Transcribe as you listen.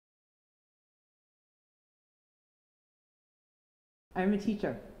I'm a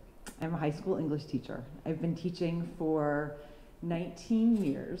teacher. I'm a high school English teacher. I've been teaching for 19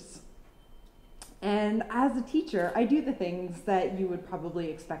 years. And as a teacher, I do the things that you would probably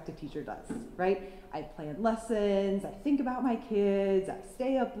expect a teacher does, right? I plan lessons, I think about my kids, I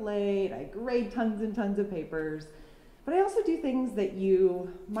stay up late, I grade tons and tons of papers. But I also do things that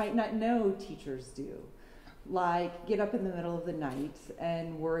you might not know teachers do, like get up in the middle of the night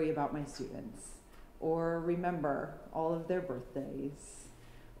and worry about my students, or remember all of their birthdays,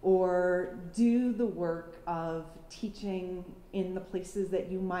 or do the work of teaching in the places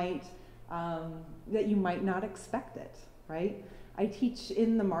that you might not expect it, right? I teach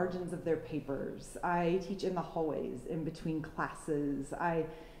in the margins of their papers. I teach in the hallways in between classes. I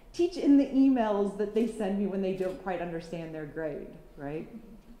teach in the emails that they send me when they don't quite understand their grade, right?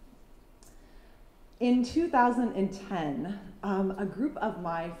 In 2010, a group of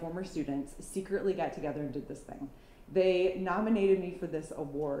my former students secretly got together and did this thing. They nominated me for this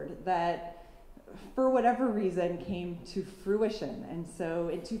award that, for whatever reason, came to fruition. And so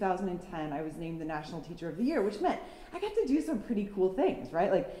in 2010, I was named the National Teacher of the Year, which meant I got to do some pretty cool things, right?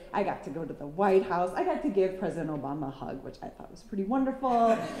 Like, I got to go to the White House. I got to give President Obama a hug, which I thought was pretty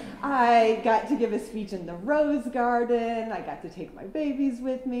wonderful. I got to give a speech in the Rose Garden. I got to take my babies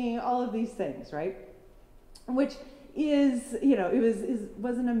with me, all of these things, right? Which is, it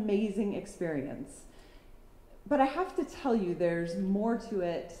was an amazing experience. But I have to tell you, there's more to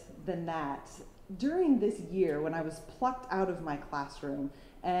it than that. During this year, when I was plucked out of my classroom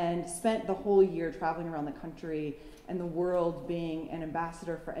and spent the whole year traveling around the country and the world being an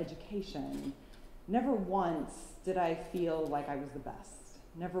ambassador for education, never once did I feel like I was the best.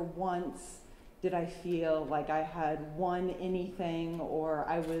 Never once did I feel like I had won anything or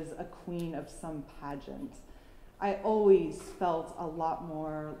I was a queen of some pageant. I always felt a lot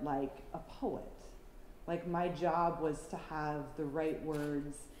more like a poet. Like my job was to have the right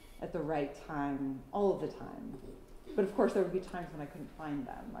words at the right time, all of the time. But of course there would be times when I couldn't find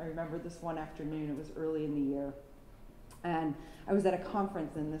them. I remember this one afternoon, it was early in the year, and I was at a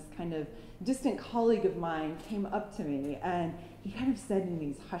conference and this kind of distant colleague of mine came up to me and he kind of said in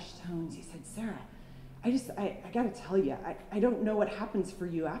these hushed tones, he said, "Sarah, I gotta tell you, I don't know what happens for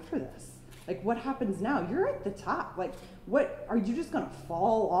you after this. Like, what happens now? You're at the top. Like, what, are you just gonna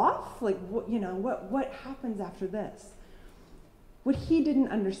fall off? Like, what happens after this?" What he didn't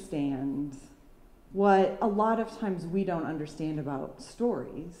understand, what a lot of times we don't understand about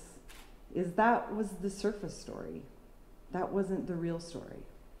stories, is that was the surface story. That wasn't the real story.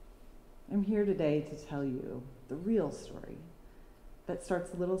 I'm here today to tell you the real story that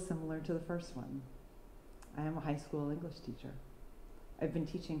starts a little similar to the first one. I am a high school English teacher. I've been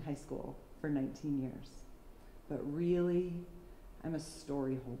teaching high school for 19 years. But really, I'm a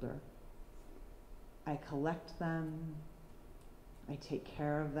story holder. I collect them, I take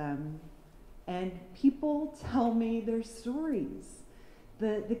care of them, and people tell me their stories.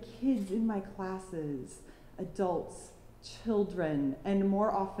 The kids in my classes, adults, children, and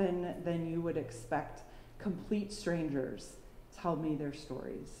more often than you would expect, complete strangers tell me their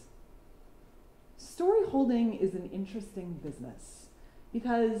stories. Story holding is an interesting business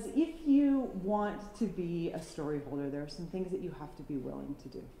because if you want to be a story holder, there are some things that you have to be willing to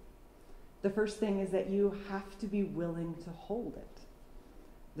do. The first thing is that you have to be willing to hold it.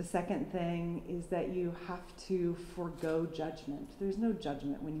 The second thing is that you have to forego judgment. There's no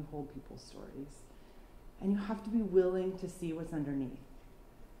judgment when you hold people's stories. And you have to be willing to see what's underneath.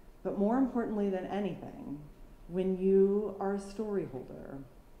 But more importantly than anything, when you are a story holder,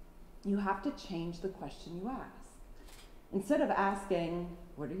 you have to change the question you ask. Instead of asking,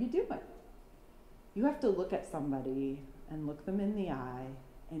 "What are you doing?" you have to look at somebody and look them in the eye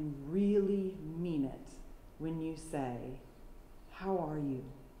and really mean it when you say, "How are you?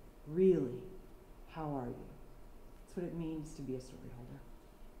 Really, how are you?" That's what it means to be a story holder.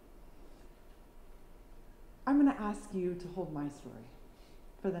 I'm going to ask you to hold my story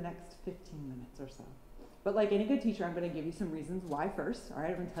for the next 15 minutes or so. But like any good teacher, I'm going to give you some reasons why first. All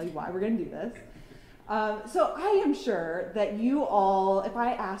right, I'm going to tell you why we're going to do this. So I am sure that you all, if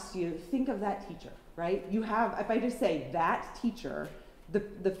I asked you, think of that teacher, right? You have, if I just say that teacher,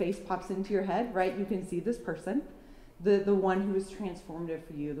 the face pops into your head, right? You can see this person, the one who was transformative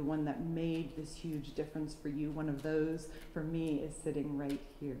for you, the one that made this huge difference for you. One of those, for me, is sitting right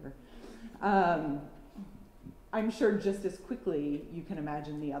here. I'm sure just as quickly you can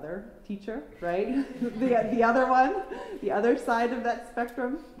imagine the other teacher, right? the other one, the other side of that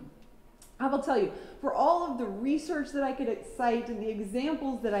spectrum. I will tell you, for all of the research that I could cite and the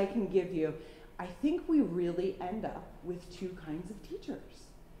examples that I can give you, I think we really end up with two kinds of teachers.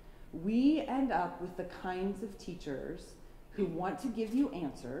 We end up with the kinds of teachers who want to give you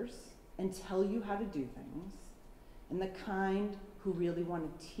answers and tell you how to do things, and the kind who really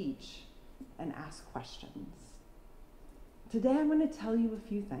want to teach and ask questions. Today I'm going to tell you a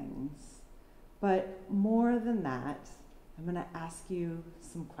few things, but more than that, I'm going to ask you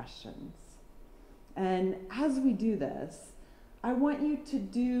some questions. And as we do this, I want you to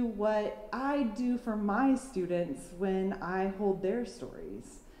do what I do for my students when I hold their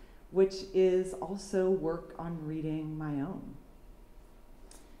stories, which is also work on reading my own.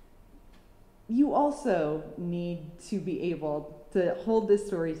 You also need to be able to hold this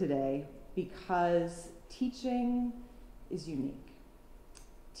story today because teaching is unique.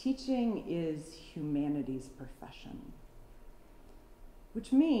 Teaching is humanity's profession,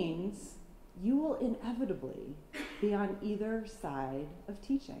 which means you will inevitably be on either side of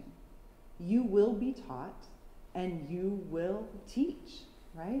teaching. You will be taught and you will teach,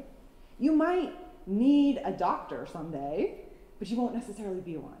 right? You might need a doctor someday, but you won't necessarily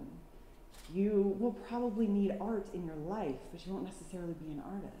be one. You will probably need art in your life, but you won't necessarily be an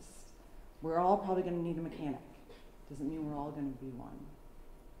artist. We're all probably going to need a mechanic. Doesn't mean we're all going to be one.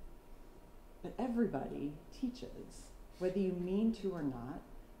 But everybody teaches, whether you mean to or not,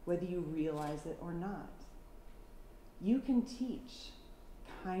 whether you realize it or not. You can teach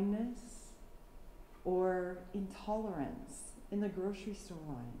kindness or intolerance in the grocery store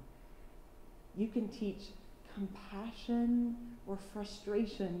line. You can teach compassion or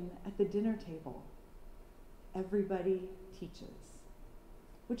frustration at the dinner table. Everybody teaches.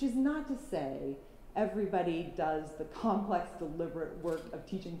 Which is not to say everybody does the complex, deliberate work of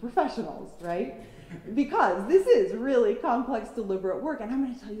teaching professionals, right? Because this is really complex, deliberate work, and I'm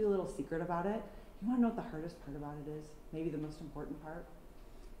going to tell you a little secret about it. You want to know what the hardest part about it is? Maybe the most important part?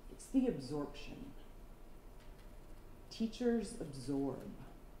 It's the absorption. Teachers absorb.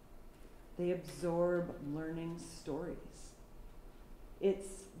 They absorb learning stories.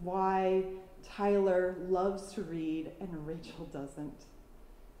 It's why Tyler loves to read and Rachel doesn't.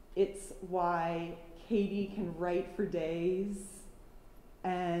 It's why Katie can write for days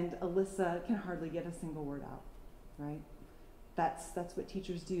and Alyssa can hardly get a single word out, right? That's what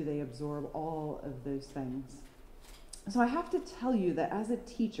teachers do. They absorb all of those things. So I have to tell you that as a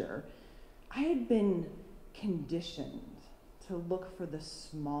teacher, I had been conditioned to look for the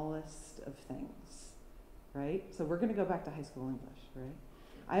smallest of things, right? So we're going to go back to high school English, right?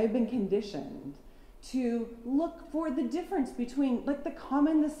 I had been conditioned to look for the difference between like the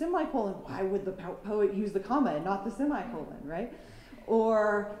comma and the semicolon. Why would the poet use the comma and not the semicolon, right?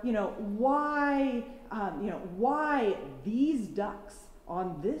 Or, why these ducks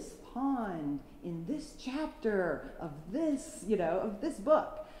on this pond in this chapter of this, of this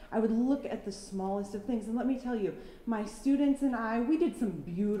book. I would look at the smallest of things. And let me tell you, my students and I, we did some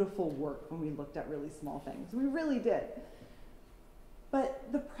beautiful work when we looked at really small things. We really did.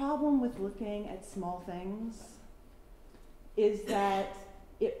 But the problem with looking at small things is that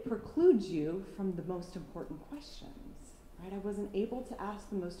it precludes you from the most important questions, right? I wasn't able to ask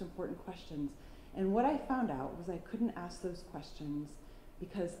the most important questions. And what I found out was I couldn't ask those questions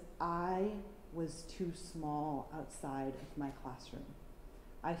because I was too small outside of my classroom.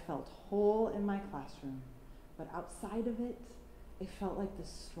 I felt whole in my classroom, but outside of it, it felt like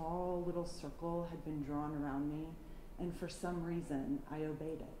this small little circle had been drawn around me, and for some reason, I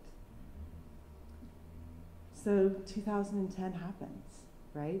obeyed it. So 2010 happens,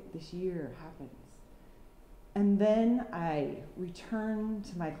 right? This year happens. And then I return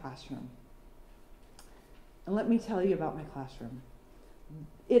to my classroom. And let me tell you about my classroom.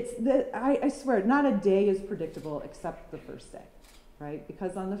 I swear, not a day is predictable except the first day, right?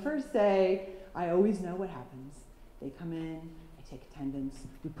 Because on the first day, I always know what happens. They come in, I take attendance,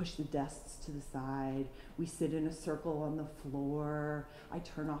 we push the desks to the side, we sit in a circle on the floor, I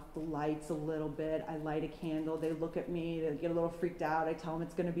turn off the lights a little bit, I light a candle, they look at me, they get a little freaked out, I tell them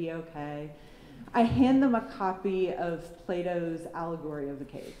it's gonna be okay. I hand them a copy of Plato's Allegory of the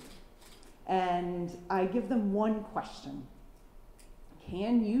Cave. And I give them one question.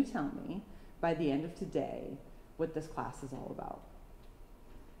 Can you tell me by the end of today what this class is all about?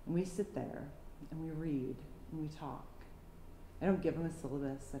 And we sit there and we read and we talk. I don't give them a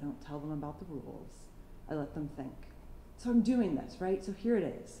syllabus. I don't tell them about the rules. I let them think. So I'm doing this, right? So here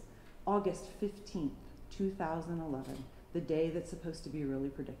it is, August 15th, 2011, the day that's supposed to be really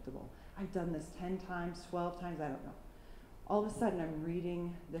predictable. I've done this 10 times, 12 times, I don't know. All of a sudden, I'm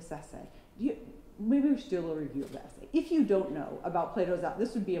reading this essay. Maybe we should do a little review of the essay. If you don't know about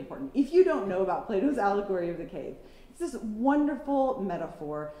this would be important. If you don't know about Plato's Allegory of the Cave, it's this wonderful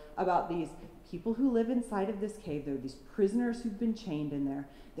metaphor about these people who live inside of this cave. There are these prisoners who've been chained in there.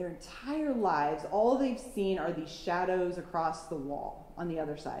 Their entire lives, all they've seen are these shadows across the wall on the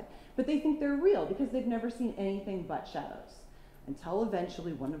other side. But they think they're real because they've never seen anything but shadows. Until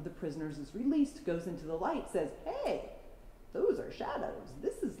eventually one of the prisoners is released, goes into the light, says, hey, those are shadows.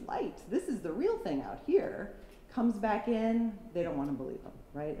 This is light. This is the real thing out here. Comes back in, they don't want to believe him,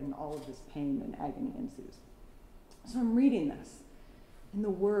 right? And all of this pain and agony ensues. So I'm reading this, and the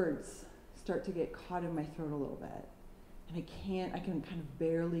words start to get caught in my throat a little bit. And I can kind of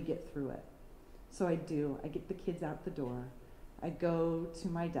barely get through it. So I do. I get the kids out the door. I go to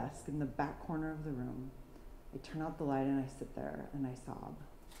my desk in the back corner of the room. I turn out the light and I sit there and I sob.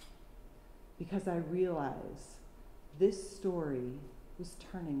 Because I realize this story was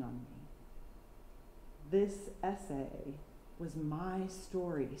turning on me. This essay was my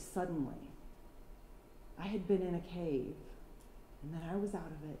story suddenly. I had been in a cave, and then I was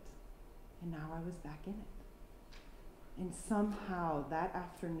out of it, and now I was back in it. And somehow that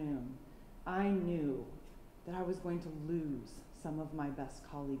afternoon, I knew that I was going to lose some of my best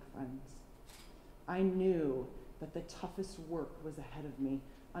colleague friends. I knew that the toughest work was ahead of me.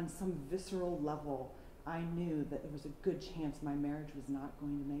 On some visceral level, I knew that there was a good chance my marriage was not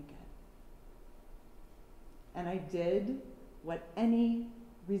going to make it. And I did what any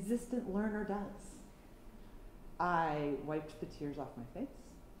resistant learner does. I wiped the tears off my face.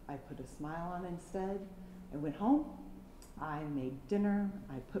 I put a smile on instead. I went home. I made dinner.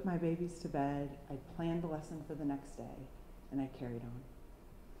 I put my babies to bed. I planned the lesson for the next day, and I carried on.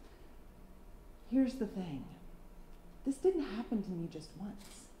 Here's the thing. This didn't happen to me just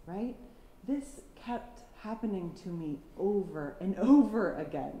once, right? This kept happening to me over and over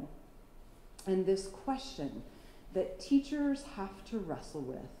again. And this question that teachers have to wrestle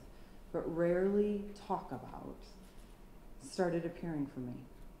with, but rarely talk about, started appearing for me.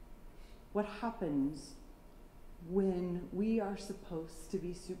 What happens when we are supposed to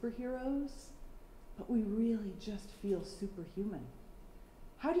be superheroes, but we really just feel superhuman?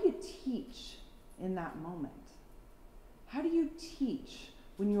 How do you teach in that moment? How do you teach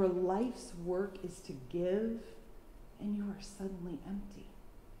when your life's work is to give and you are suddenly empty?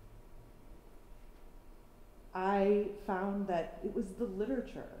 I found that it was the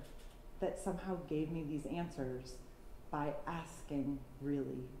literature that somehow gave me these answers by asking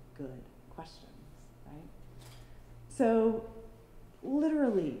really good questions, right? So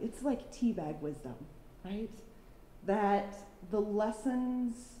literally, it's like teabag wisdom, right? That the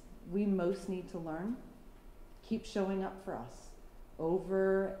lessons we most need to learn keep showing up for us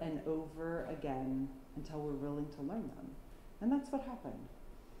over and over again until we're willing to learn them. And that's what happened.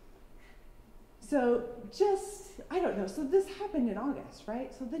 So so this happened in August,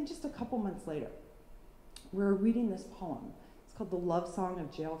 right? So then just a couple months later, we're reading this poem. It's called The Love Song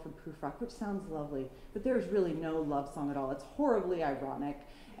of Jail for Prufrock, which sounds lovely, but there's really no love song at all. It's horribly ironic,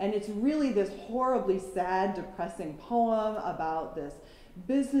 and it's really this horribly sad, depressing poem about this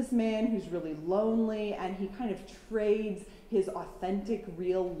businessman who's really lonely, and he kind of trades his authentic,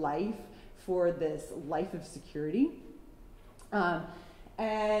 real life for this life of security.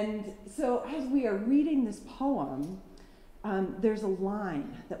 And so as we are reading this poem, there's a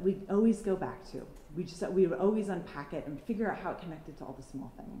line that we always go back to. We would always unpack it and figure out how it connected to all the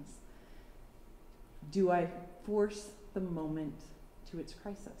small things. Do I force the moment to its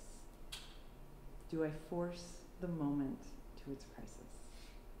crisis? Do I force the moment to its crisis?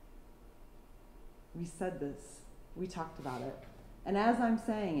 We said this, we talked about it, and as I'm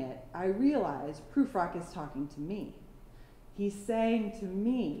saying it, I realize Prufrock is talking to me. He's saying to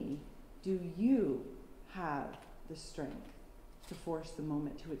me, do you have the strength to force the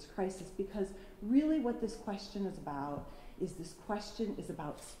moment to its crisis? Because really what this question is about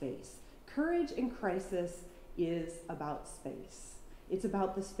space. Courage in crisis is about space. It's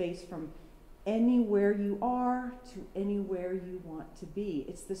about the space from anywhere you are to anywhere you want to be.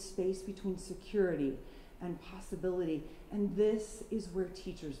 It's the space between security and possibility. And this is where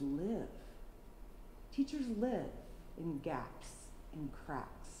teachers live. Teachers live in gaps and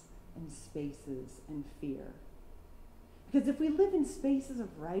cracks and spaces and fear. Because if we live in spaces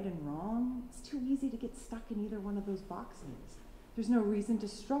of right and wrong, it's too easy to get stuck in either one of those boxes. There's no reason to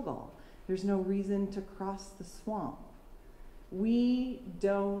struggle. There's no reason to cross the swamp. We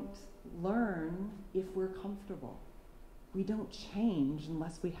don't learn if we're comfortable. We don't change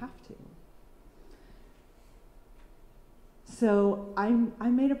unless we have to. So I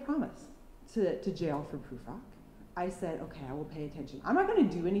made a promise to jail for Prufrock. I said, okay, I will pay attention. I'm not going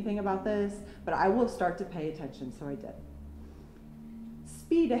to do anything about this, but I will start to pay attention, so I did.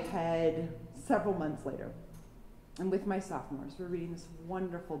 Speed ahead several months later, and with my sophomores, we're reading this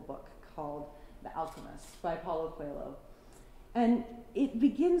wonderful book called The Alchemist by Paulo Coelho. And it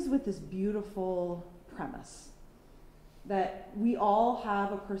begins with this beautiful premise that we all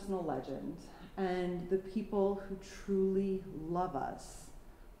have a personal legend, and the people who truly love us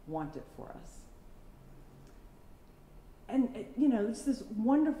want it for us. And, it's this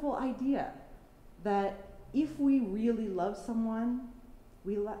wonderful idea that if we really love someone,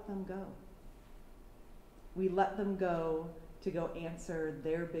 we let them go. We let them go to go answer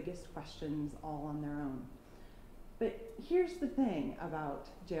their biggest questions all on their own. But here's the thing about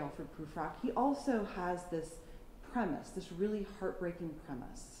J. Alfred Prufrock. He also has this premise, this really heartbreaking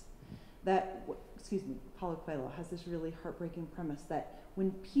premise that, Paulo Coelho has this really heartbreaking premise that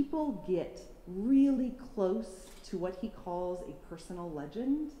when people get really close to what he calls a personal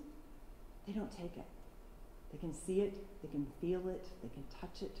legend, they don't take it. They can see it, they can feel it, they can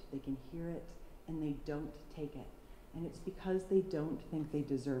touch it, they can hear it, and they don't take it. And it's because they don't think they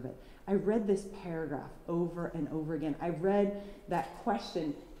deserve it. I read this paragraph over and over again. I read that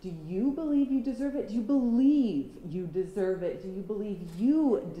question, do you believe you deserve it? Do you believe you deserve it? Do you believe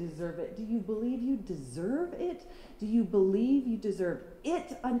you deserve it? Do you believe you deserve it? Do you believe you deserve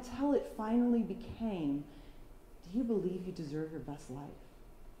it? Until it finally became, do you believe you deserve your best life?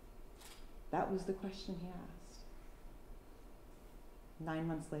 That was the question he asked. 9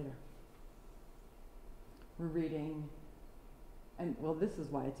 months later, we're reading, and this is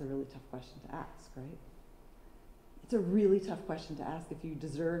why it's a really tough question to ask, right? It's a really tough question to ask if you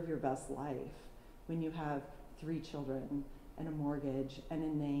deserve your best life when you have 3 children and a mortgage and a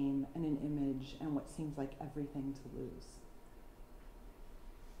name and an image and what seems like everything to lose.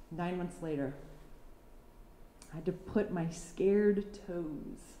 9 months later, I had to put my scared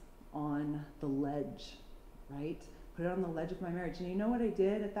toes on the ledge, right? Put it on the ledge of my marriage. And you know what I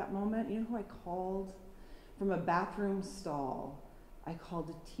did at that moment? You know who I called? From a bathroom stall, I called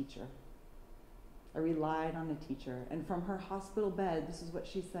a teacher. I relied on a teacher. And from her hospital bed, this is what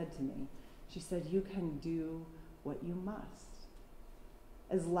she said to me. She said, you can do what you must.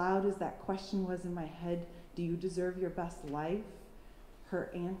 As loud as that question was in my head, do you deserve your best life?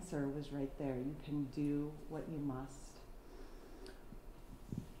 Her answer was right there. You can do what you must.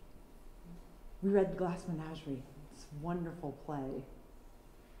 We read The Glass Menagerie, this wonderful play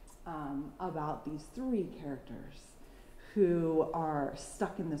about these 3 characters who are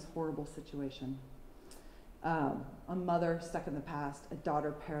stuck in this horrible situation. A mother stuck in the past, a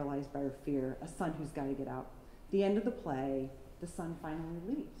daughter paralyzed by her fear, a son who's got to get out. At the end of the play, the son finally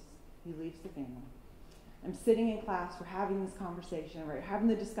leaves. He leaves the family. I'm sitting in class, we're having this conversation, we're having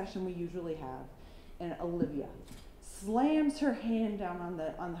the discussion we usually have, and Olivia slams her hand down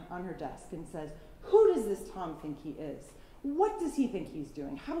on her desk and says, who does this Tom think he is? What does he think he's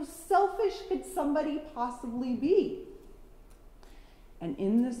doing? How selfish could somebody possibly be? And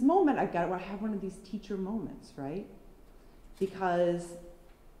in this moment, I have one of these teacher moments, right? Because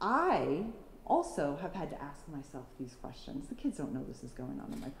I also have had to ask myself these questions. The kids don't know this is going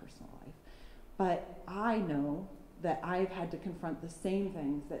on in my personal life. But I know that I've had to confront the same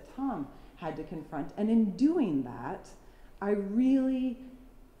things that Tom had to confront. And in doing that, I really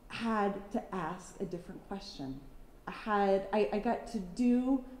had to ask a different question. I got to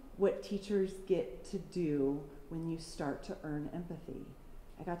do what teachers get to do when you start to earn empathy.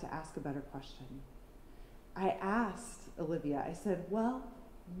 I got to ask a better question. I asked Olivia, I said, well,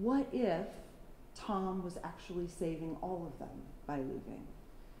 what if Tom was actually saving all of them by leaving?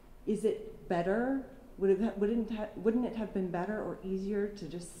 Is it better? Wouldn't it have been better or easier to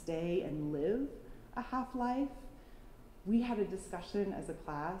just stay and live a half-life? We had a discussion as a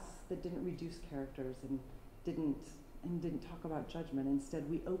class that didn't reduce characters and didn't talk about judgment. Instead,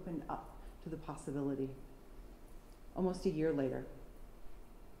 we opened up to the possibility. Almost a year later,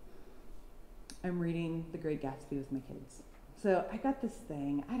 I'm reading The Great Gatsby with my kids. So I got this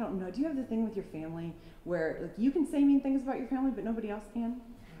thing, I don't know, do you have the thing with your family where you can say mean things about your family but nobody else can?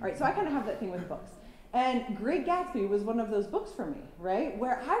 All right, so I kind of have that thing with books. And Great Gatsby was one of those books for me, right?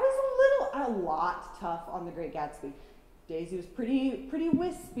 Where I was a lot tough on The Great Gatsby. Daisy was pretty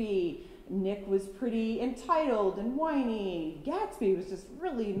wispy. Nick was pretty entitled and whiny. Gatsby was just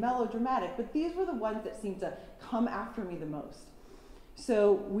really melodramatic, but these were the ones that seemed to come after me the most.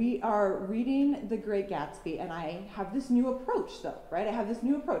 So we are reading The Great Gatsby, and I have this new approach, though, right? I have this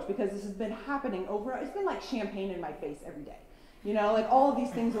new approach because this has been happening it's been like champagne in my face every day. You know, like all of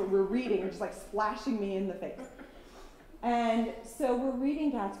these things that we're reading are just like splashing me in the face. And so we're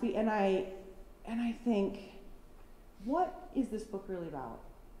reading Gatsby, and I think, what is this book really about?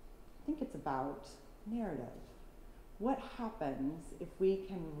 I think it's about narrative. What happens if we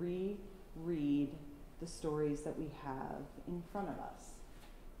can reread the stories that we have in front of us?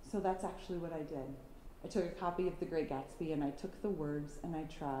 So that's actually what I did. I took a copy of The Great Gatsby and I took the words and I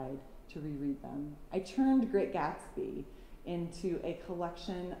tried to reread them. I turned Great Gatsby into a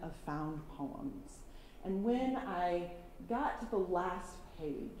collection of found poems. And when I got to the last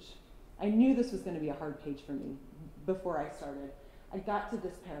page, I knew this was going to be a hard page for me before I started. I got to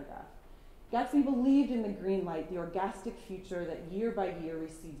this paragraph. Gatsby believed in the green light, the orgastic future that year by year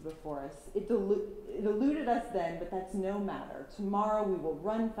recedes before us. It eluded us then, but that's no matter. Tomorrow we will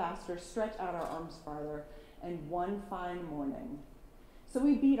run faster, stretch out our arms farther, and one fine morning. So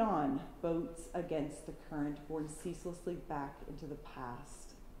we beat on, boats against the current, borne ceaselessly back into the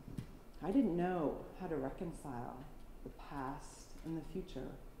past. I didn't know how to reconcile the past and the future,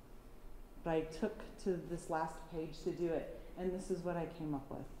 but I took to this last page to do it, and this is what I came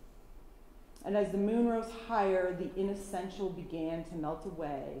up with. And as the moon rose higher, the inessential began to melt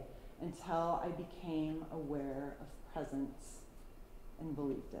away until I became aware of presence and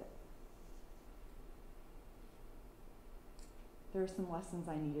believed it. There are some lessons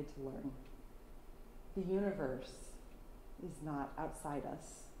I needed to learn. The universe is not outside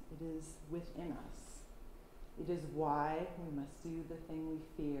us. It is within us. It is why we must do the thing we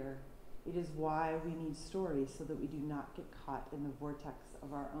fear. It is why we need stories so that we do not get caught in the vortex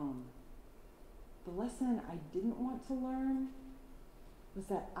of our own. The lesson I didn't want to learn was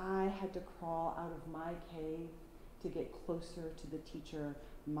that I had to crawl out of my cave to get closer to the teacher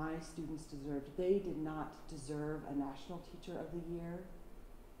my students deserved. They did not deserve a National Teacher of the Year.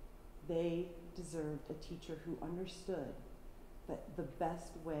 They deserved a teacher who understood that the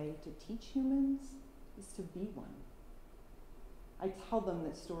best way to teach humans is to be one. I tell them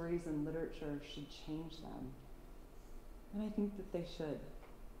that stories and literature should change them, and I think that they should.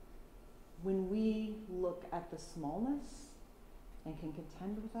 When we look at the smallness and can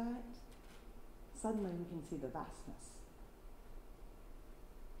contend with that, suddenly we can see the vastness.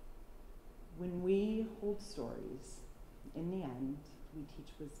 When we hold stories, in the end, we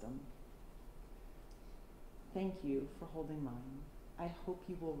teach wisdom. Thank you for holding mine. I hope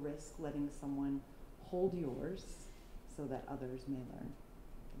you will risk letting someone hold yours so that others may learn.